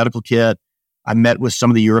together a medical kit. I met with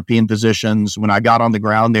some of the European physicians. When I got on the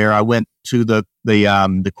ground there, I went to the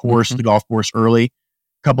course, the golf course early, a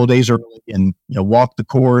couple of days early, and walked the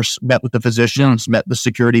course, met with the physicians, met the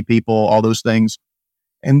security people, all those things.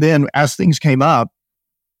 And then as things came up,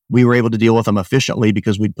 we were able to deal with them efficiently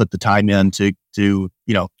because we'd put the time in to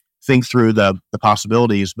think through the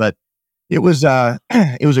possibilities. But it was a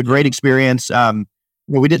great experience.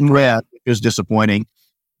 We didn't win, it was disappointing.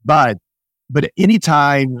 But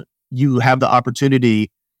anytime you have the opportunity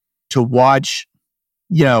to watch,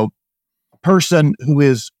 a person who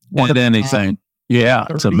is anything.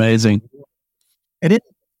 It's amazing. And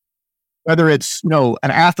whether it's, an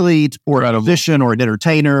athlete or a musician or an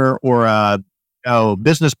entertainer or a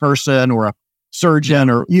business person or a surgeon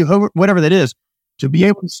or whatever that is, to be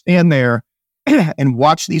able to stand there and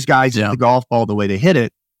watch these guys hit the golf ball the way they hit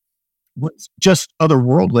it was just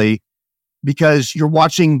otherworldly, because you're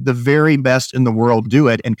watching the very best in the world do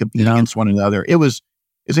it and compete against one another. It's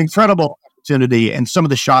incredible opportunity, and some of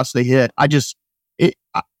the shots they hit, I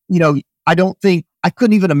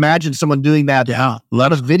couldn't even imagine someone doing that. Yeah,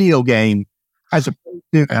 a video game as opposed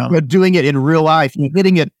to doing it in real life. You're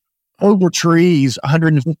hitting it over trees,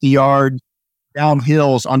 150 yards down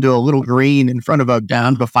hills onto a little green in front of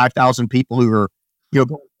 5,000 people who are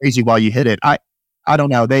going crazy while you hit it. I don't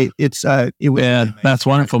know. That's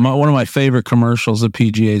wonderful. One of my favorite commercials the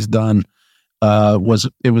PGA's done was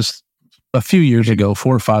a few years ago,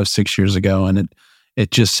 4 or 5, 6 years ago, and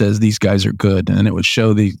it just says these guys are good, and it would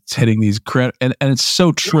show hitting these and it's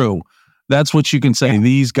so true. That's what you can say.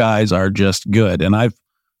 These guys are just good. And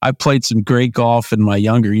I played some great golf in my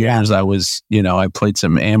younger years. I played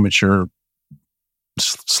some amateur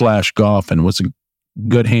 / golf and was a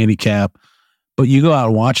good handicap. But you go out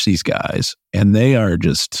and watch these guys, and they're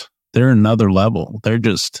another level.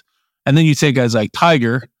 And then you take guys like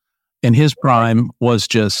Tiger, and his prime was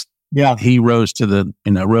just, he rose to the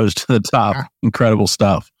top. Yeah. Incredible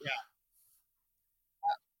stuff. Yeah.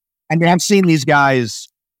 I mean, I've seen these guys,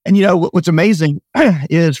 and what's amazing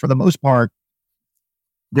is, for the most part,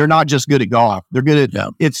 they're not just good at golf. They're good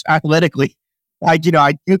at it's athletically. I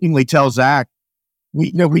jokingly tell Zach,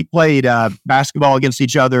 we played basketball against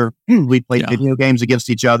each other. We played video games against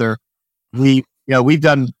each other. We've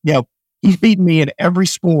done, he's beaten me in every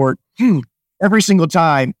sport, every single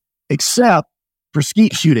time, except for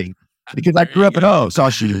skeet shooting, because I grew up at home, saw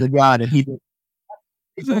shooting the gun, and he's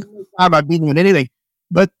the only time I've beaten him in anything.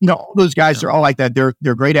 But all those guys are all like that.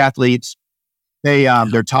 They're great athletes.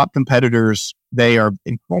 They're top competitors. They are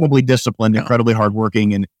incredibly disciplined, incredibly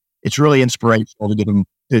hardworking, and it's really inspirational to get them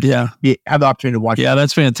to have the opportunity to watch. Yeah,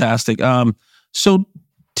 that's fantastic. So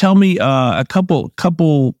tell me a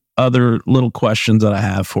couple other little questions that I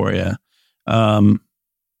have for you.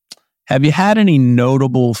 Have you had any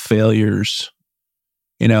notable failures?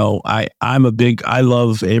 I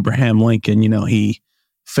love Abraham Lincoln. He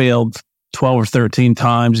failed 12 or 13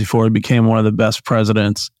 times before he became one of the best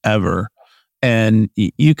presidents ever. And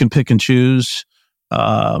you can pick and choose.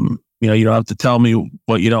 You don't have to tell me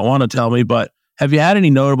what you don't want to tell me, but have you had any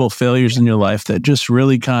notable failures in your life that just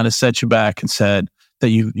really kind of set you back and said that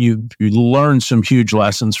you learned some huge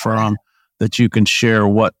lessons from, that you can share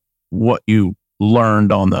what you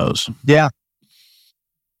learned on those? Yeah.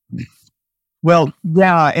 Well,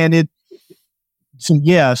 yeah. And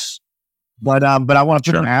yes, but I want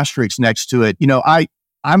to put an asterisk next to it.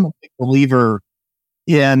 I'm a big believer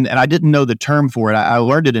in, and I didn't know the term for it. I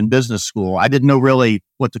learned it in business school. I didn't know really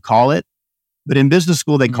what to call it, but in business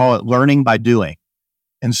school, they call it learning by doing.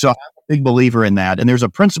 And so I'm a big believer in that. And there's a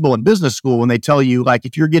principle in business school when they tell you, like,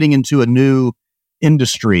 if you're getting into a new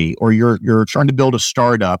industry, or you're trying to build a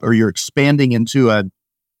startup, or you're expanding into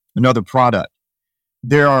another product,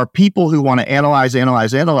 there are people who want to analyze,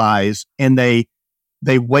 and they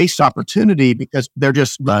waste opportunity because they're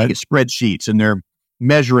just looking at spreadsheets, and they're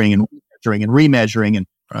measuring and remeasuring, and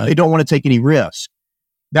they don't want to take any risks.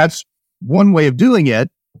 That's one way of doing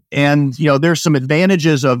it. And, there's some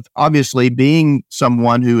advantages of obviously being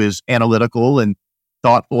someone who is analytical and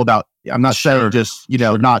thoughtful about, I'm not saying just,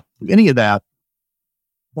 not any of that,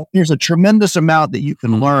 but there's a tremendous amount that you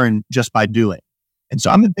can learn just by doing. And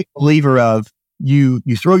so I'm a big believer of you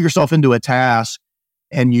throw yourself into a task,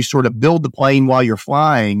 and you sort of build the plane while you're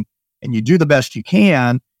flying, and you do the best you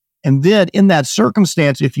can. And then in that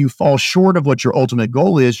circumstance, if you fall short of what your ultimate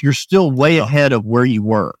goal is, you're still way ahead of where you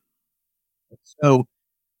were. So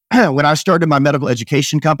when I started my medical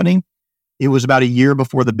education company, it was about a year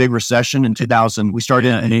before the big recession in 2000. We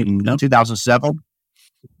started in 2007,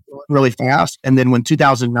 really fast. And then when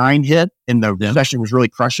 2009 hit and the recession was really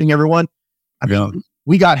crushing everyone,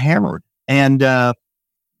 we got hammered. And I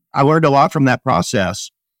learned a lot from that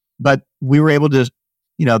process. But we were able to,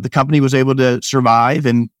 the company was able to survive,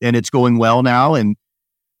 and it's going well now.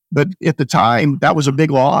 But at the time, that was a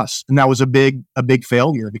big loss, and that was a big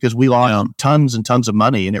failure, because we lost tons and tons of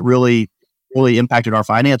money, and it really impacted our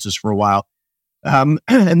finances for a while. And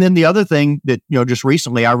then the other thing that, just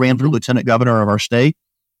recently, I ran for lieutenant governor of our state.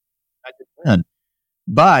 I did win.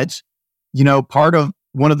 But,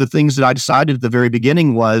 one of the things that I decided at the very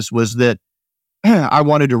beginning was that I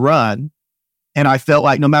wanted to run. And I felt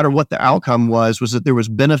like no matter what the outcome was that there was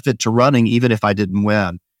benefit to running, even if I didn't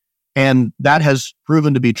win. And that has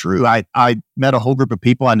proven to be true. I met a whole group of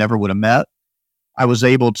people I never would have met. I was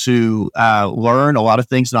able to learn a lot of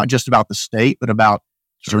things, not just about the state, but about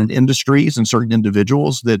certain industries and certain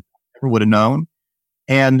individuals that I never would have known.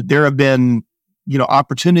 And there have been,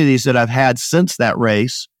 opportunities that I've had since that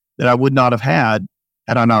race that I would not have had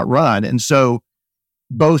I not run. And so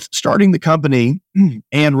both starting the company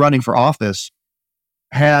and running for office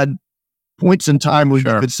had points in time where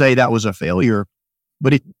you could say that was a failure.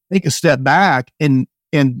 But if you take a step back and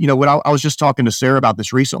what I was just talking to Sara about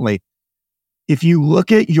this recently, if you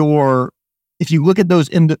look at those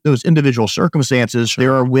individual circumstances,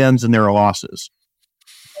 there are wins and there are losses.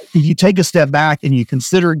 If you take a step back and you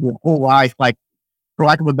consider your whole life, like, for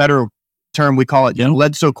lack of a better term, we call it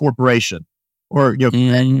Bledsoe Corporation or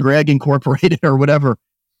Greg Incorporated or whatever,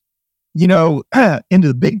 into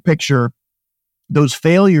the big picture, those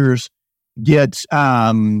failures get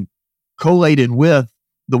collated with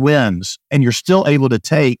the wins, and you're still able to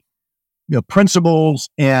take principles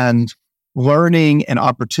and learning and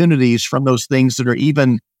opportunities from those things that are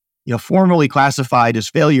even formally classified as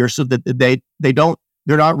failures, so that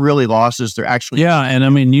they're not really losses, they're actually and I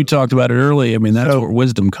mean, you talked about it early. I mean, that's where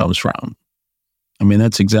wisdom comes from. I mean,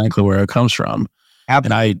 that's exactly where it comes from.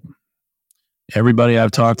 And everybody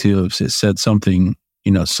I've talked to has said something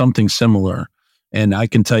similar. And I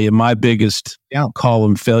can tell you my biggest call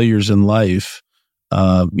them failures in life.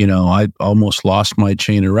 I almost lost my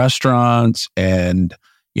chain of restaurants, and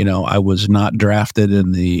I was not drafted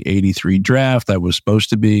in the 83 draft I was supposed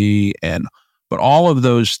to be. But all of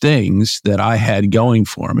those things that I had going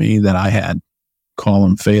for me, that I had, call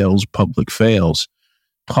them fails, public fails,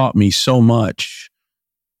 taught me so much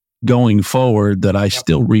going forward that I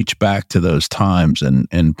still reach back to those times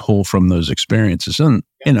and pull from those experiences. And,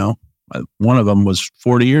 one of them was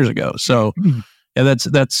 40 years ago. So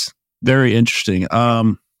that's very interesting.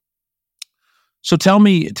 So tell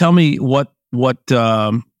me what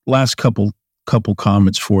last couple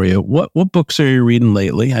comments for you. What books are you reading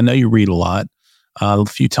lately? I know you read a lot. A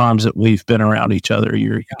few times that we've been around each other,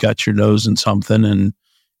 you got your nose in something,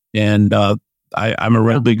 and I'm a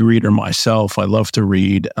real big reader myself. I love to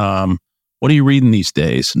read. What are you reading these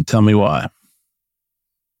days? And tell me why.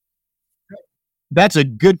 That's a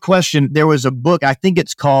good question. There was a book, I think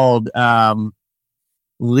it's called A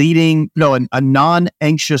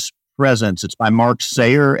Non-Anxious Presence. It's by Mark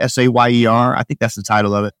Sayer, Sayer. I think that's the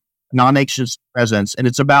title of it. Non-Anxious Presence. And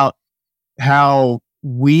it's about how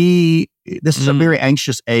this is a very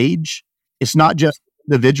anxious age. It's not just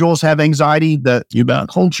individuals have anxiety, the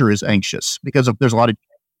culture is anxious because there's a lot of.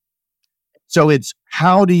 So it's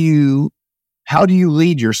how do you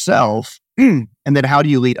lead yourself, and then how do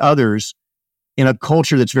you lead others in a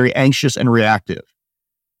culture that's very anxious and reactive?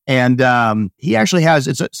 And he actually has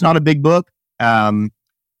it's not a big book.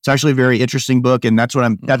 It's actually a very interesting book, and that's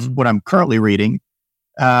what I'm currently reading.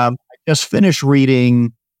 I just finished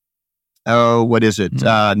reading. Oh, what is it?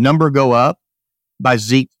 Number Go Up by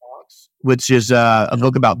Zeke Fox, which is a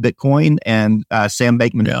book about Bitcoin and Sam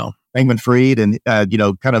Bankman-Fried and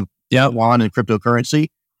kind of Yuan and cryptocurrency.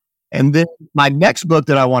 And then my next book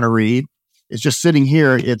that I want to read is just sitting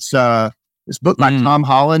here. It's this book by Tom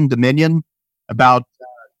Holland, Dominion, about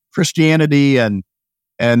Christianity and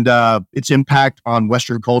its impact on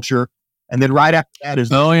Western culture. And then right after that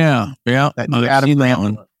is I've seen that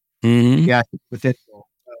one. Mm-hmm. Yeah,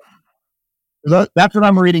 that's what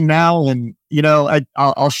I'm reading now, and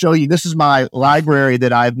I'll show you. This is my library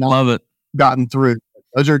that I've not gotten through.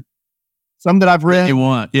 Those are some that I've read. You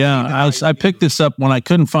want? Yeah, I picked this up when I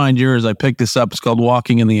couldn't find yours. I picked this up. It's called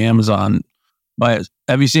Walking in the Amazon.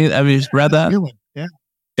 Have you seen it? Have you read that?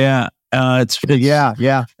 Yeah.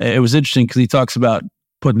 It was interesting because he talks about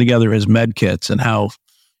putting together his med kits and how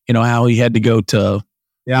he had to go to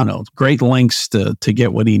great lengths to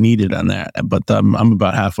get what he needed on that. But I'm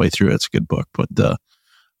about halfway through it. It's a good book. But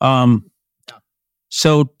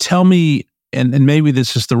so tell me, and maybe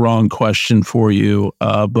this is the wrong question for you,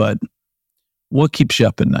 but what keeps you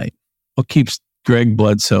up at night? What keeps Greg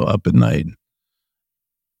Bledsoe up at night?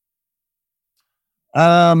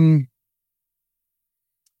 I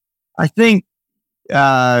think,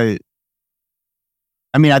 I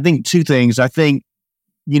think two things. I think,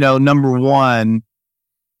 number one,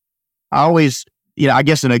 I always, I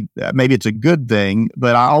guess maybe it's a good thing,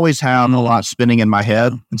 but I always have a lot spinning in my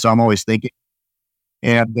head. And so I'm always thinking,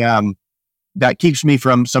 and that keeps me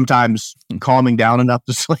from sometimes calming down enough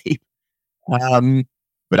to sleep.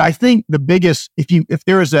 But I think the biggest, if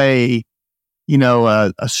there is a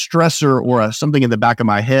stressor or something in the back of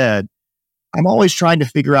my head, I'm always trying to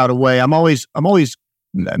figure out a way. I'm always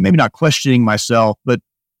maybe not questioning myself, but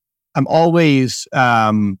I'm always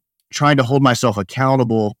trying to hold myself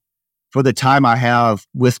accountable for the time I have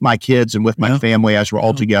with my kids and with my family as we're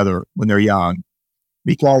all together when they're young,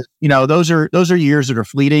 because, those are years that are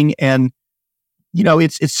fleeting. And,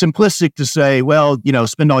 it's simplistic to say, well,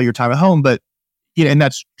 spend all your time at home, but, and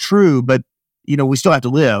that's true, but, we still have to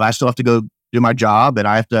live. I still have to go do my job, and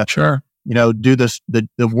I have to, do this,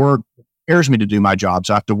 the work prepares me to do my job.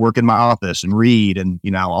 So I have to work in my office and read and,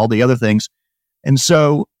 all the other things. And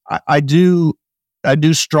so I do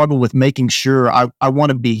struggle with making sure I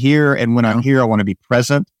want to be here. And when I'm here, I want to be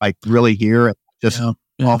present, like really here, just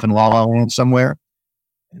off in La La Land somewhere.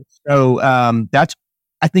 And so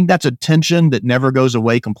I think that's a tension that never goes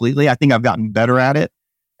away completely. I think I've gotten better at it.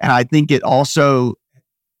 And I think it also,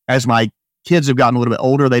 as my kids have gotten a little bit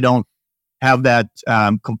older, they don't have that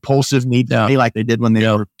compulsive need to be like they did when they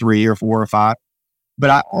were 3 or 4 or 5. But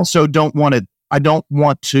I also don't want to, I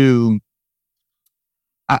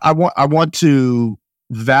want to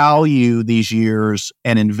value these years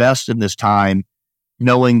and invest in this time,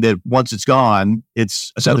 knowing that once it's gone,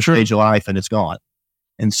 it's another stage of life and it's gone.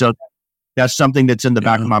 And so that's something that's in the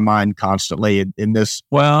back of my mind constantly in this.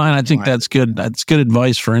 Well, and I think that's good. That's good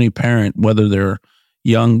advice for any parent, whether they're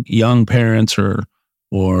young parents or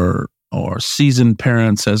seasoned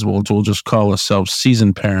parents, as we'll just call ourselves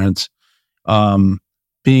seasoned parents.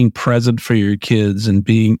 Being present for your kids and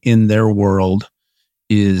being in their world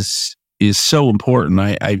is so important.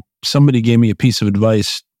 Somebody gave me a piece of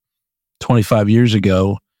advice 25 years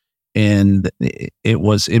ago, and it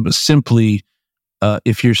was simply,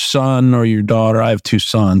 if your son or your daughter, I have 2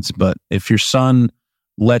 sons, but if your son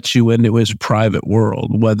lets you into his private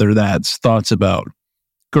world, whether that's thoughts about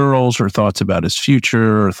girls or thoughts about his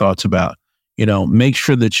future or thoughts about, make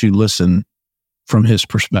sure that you listen from his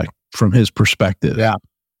perspective. Yeah.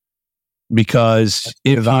 Because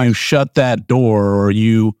if you shut that door, or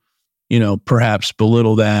you perhaps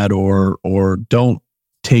belittle that, or don't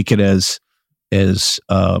take it as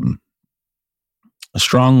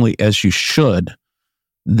strongly as you should,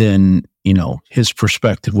 then his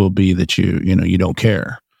perspective will be that you don't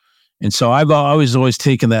care. And so I've always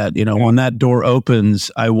taken that, when that door opens,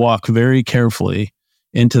 I walk very carefully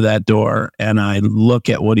into that door and I look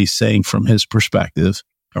at what he's saying from his perspective,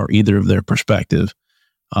 or either of their perspective.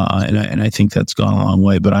 And I think that's gone a long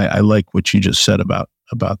way, but I like what you just said about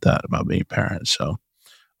that, about being a parent. So,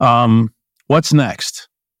 what's next?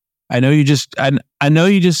 I know you just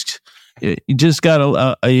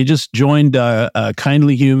joined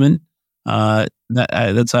Kindly Human.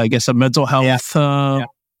 That's, I guess, a mental health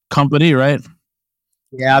company, right?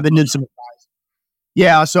 Yeah, I've been doing some advice.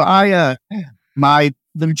 Yeah, so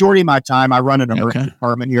the majority of my time, I run an emergency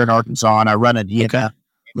department here in Arkansas, and I run an EMS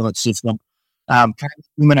ambulance system.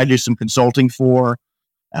 Human, I do some consulting for.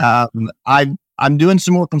 I'm doing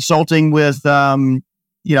some more consulting with, there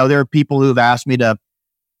are people who have asked me to,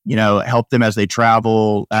 help them as they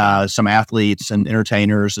travel, some athletes and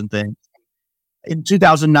entertainers and things. In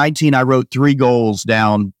 2019, I wrote 3 goals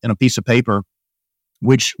down in a piece of paper,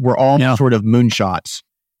 which were all sort of moonshots.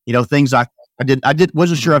 Things I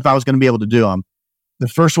wasn't sure if I was going to be able to do them. The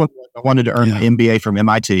first one, I wanted to earn an MBA from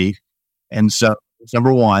MIT. And so it's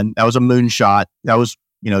number 1. That was a moonshot. That was,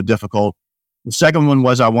 difficult. The second one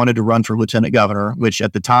was I wanted to run for lieutenant governor, which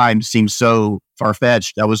at the time seemed so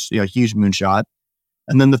far-fetched. That was a huge moonshot.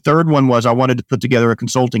 And then the third one was I wanted to put together a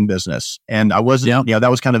consulting business. And I wasn't, that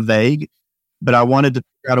was kind of vague, but I wanted to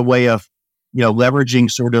figure out a way of, leveraging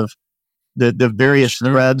sort of the various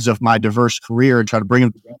threads of my diverse career and try to bring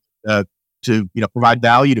them together to provide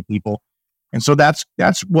value to people. And so that's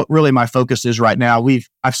what really my focus is right now.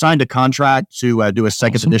 I've signed a contract to do a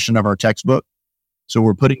second edition of our textbook. So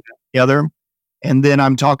we're putting that together. And then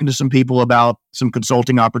I'm talking to some people about some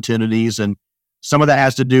consulting opportunities. And some of that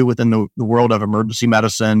has to do within the world of emergency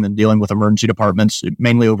medicine and dealing with emergency departments,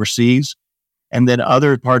 mainly overseas. And then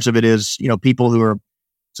other parts of it is, people who are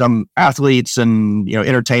some athletes and,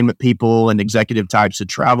 entertainment people and executive types that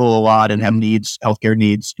travel a lot and have needs, healthcare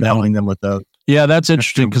needs, helping them with those. Yeah, that's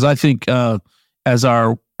interesting, because I think as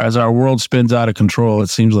our world spins out of control, it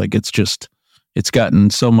seems like it's gotten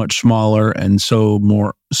so much smaller and so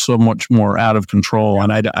much more out of control.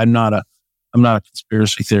 And I'm not a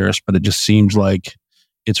conspiracy theorist, but it just seems like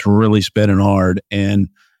it's really spinning hard. And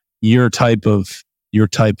your type of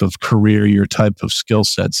career, your type of skill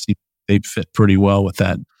sets, they fit pretty well with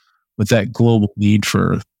that global need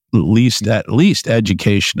for at least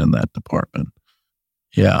education in that department.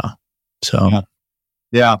 Yeah. So,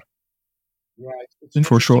 yeah, it's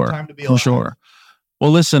for sure. For sure.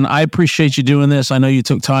 Well, listen, I appreciate you doing this. I know you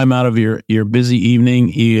took time out of your busy evening.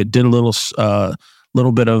 You did a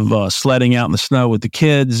little bit of sledding out in the snow with the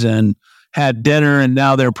kids, and had dinner, and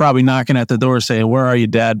now they're probably knocking at the door saying, "Where are you,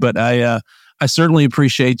 Dad?" But I certainly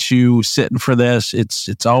appreciate you sitting for this.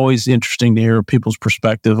 It's always interesting to hear people's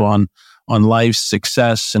perspective on life's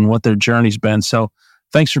success and what their journey's been. So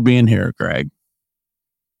thanks for being here, Greg.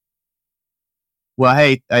 Well,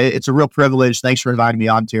 hey, it's a real privilege. Thanks for inviting me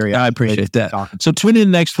on, Terry. I appreciate that. So tune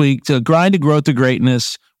in next week to Grind to Growth to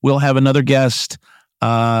Greatness. We'll have another guest.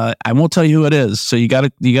 I won't tell you who it is. So you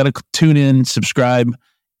gotta tune in, subscribe,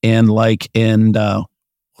 and like, and we'll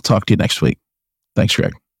talk to you next week. Thanks,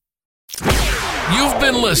 Greg. You've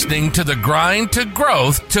been listening to the Grind to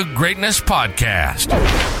Growth to Greatness podcast.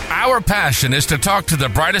 Our passion is to talk to the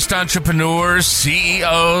brightest entrepreneurs,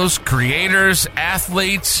 CEOs, creators,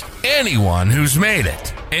 athletes, anyone who's made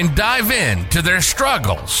it, and dive into their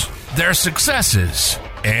struggles, their successes,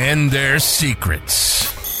 and their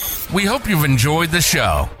secrets. We hope you've enjoyed the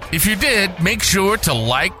show. If you did, make sure to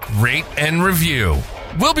like, rate, and review.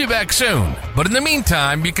 We'll be back soon, but in the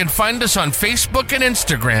meantime, you can find us on Facebook and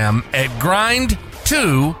Instagram at Grind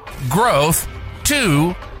to Growth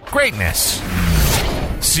to Greatness.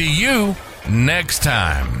 See you next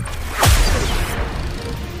time.